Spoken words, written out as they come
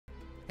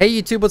Hey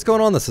YouTube, what's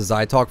going on? This is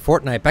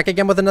ITalkFortnite, back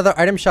again with another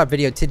item shop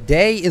video.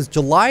 Today is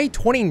July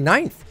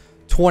 29th,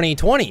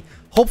 2020.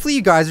 Hopefully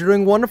you guys are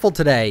doing wonderful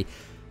today.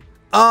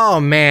 Oh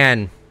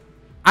man,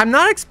 I'm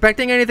not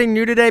expecting anything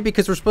new today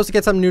because we're supposed to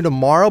get something new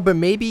tomorrow, but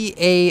maybe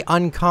a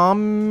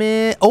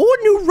uncommon... Oh,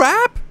 a new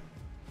wrap?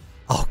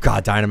 Oh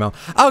god, Dynamo.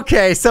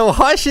 Okay, so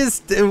Hush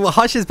is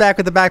back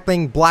with the back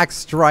bling black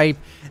stripe,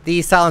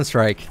 the Silent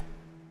Strike.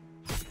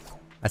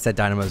 I said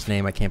Dynamo's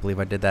name. I can't believe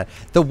I did that.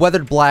 The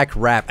weathered black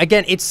wrap.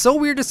 Again, it's so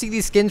weird to see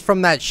these skins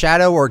from that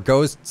Shadow or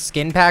Ghost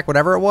skin pack,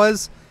 whatever it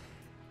was.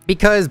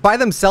 Because by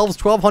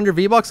themselves, 1,200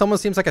 V-Bucks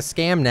almost seems like a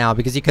scam now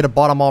because you could have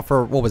bought them all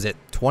for, what was it,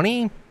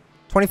 20?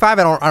 25?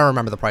 I don't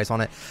remember the price on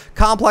it.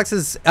 Complex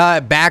is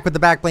back with the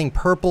back bling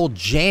purple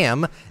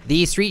jam,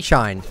 the Street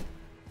Shine.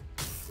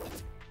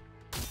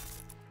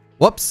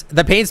 Whoops,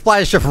 the paint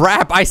splash of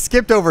wrap. I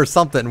skipped over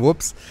something.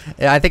 Whoops.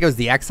 I think it was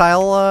the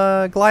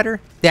Exile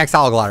glider. The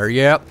Exile glider,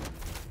 yep.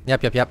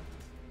 Yep.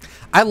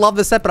 I love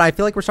this set, but I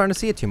feel like we're starting to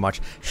see it too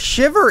much.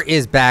 Shiver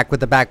is back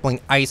with the back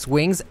bling Ice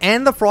Wings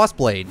and the Frost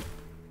Blade.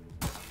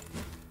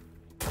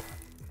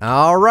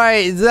 All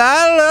right,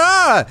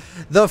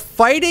 the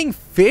Fighting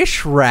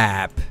Fish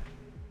wrap.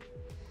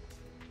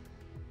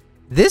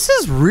 This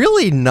is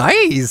really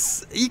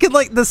nice. You can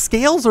like, the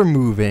scales are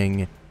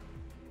moving.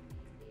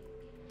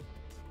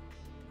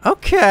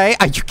 Okay,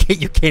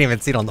 you can't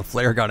even see it on the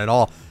flare gun at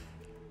all.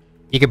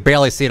 You can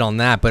barely see it on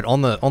that, but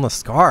on the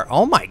scar,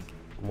 oh my.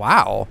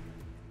 Wow.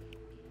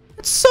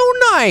 It's so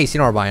nice. You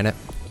know we're buying it.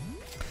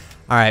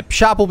 Alright,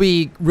 shop will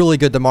be really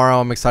good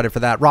tomorrow. I'm excited for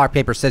that. Rock,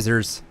 paper,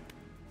 scissors.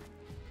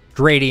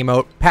 Great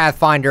emote.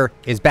 Pathfinder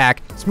is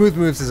back. Smooth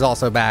Moves is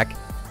also back.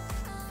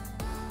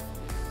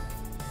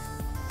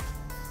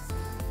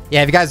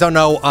 Yeah, if you guys don't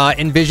know,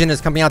 Envision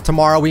is coming out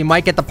tomorrow. We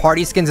might get the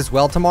party skins as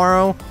well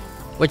tomorrow,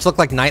 which look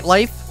like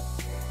Nightlife.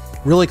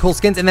 Really cool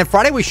skins. And then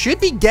Friday, we should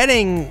be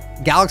getting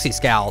Galaxy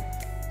Scout.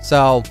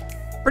 So...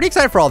 pretty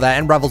excited for all that,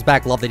 and Revel's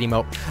back. Love that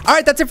emote. All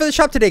right, that's it for the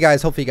shop today,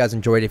 guys. Hopefully you guys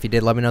enjoyed. If you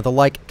did, let me know the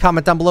like,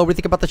 comment down below what you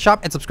think about the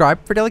shop, and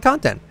subscribe for daily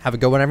content. Have a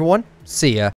good one, everyone. See ya.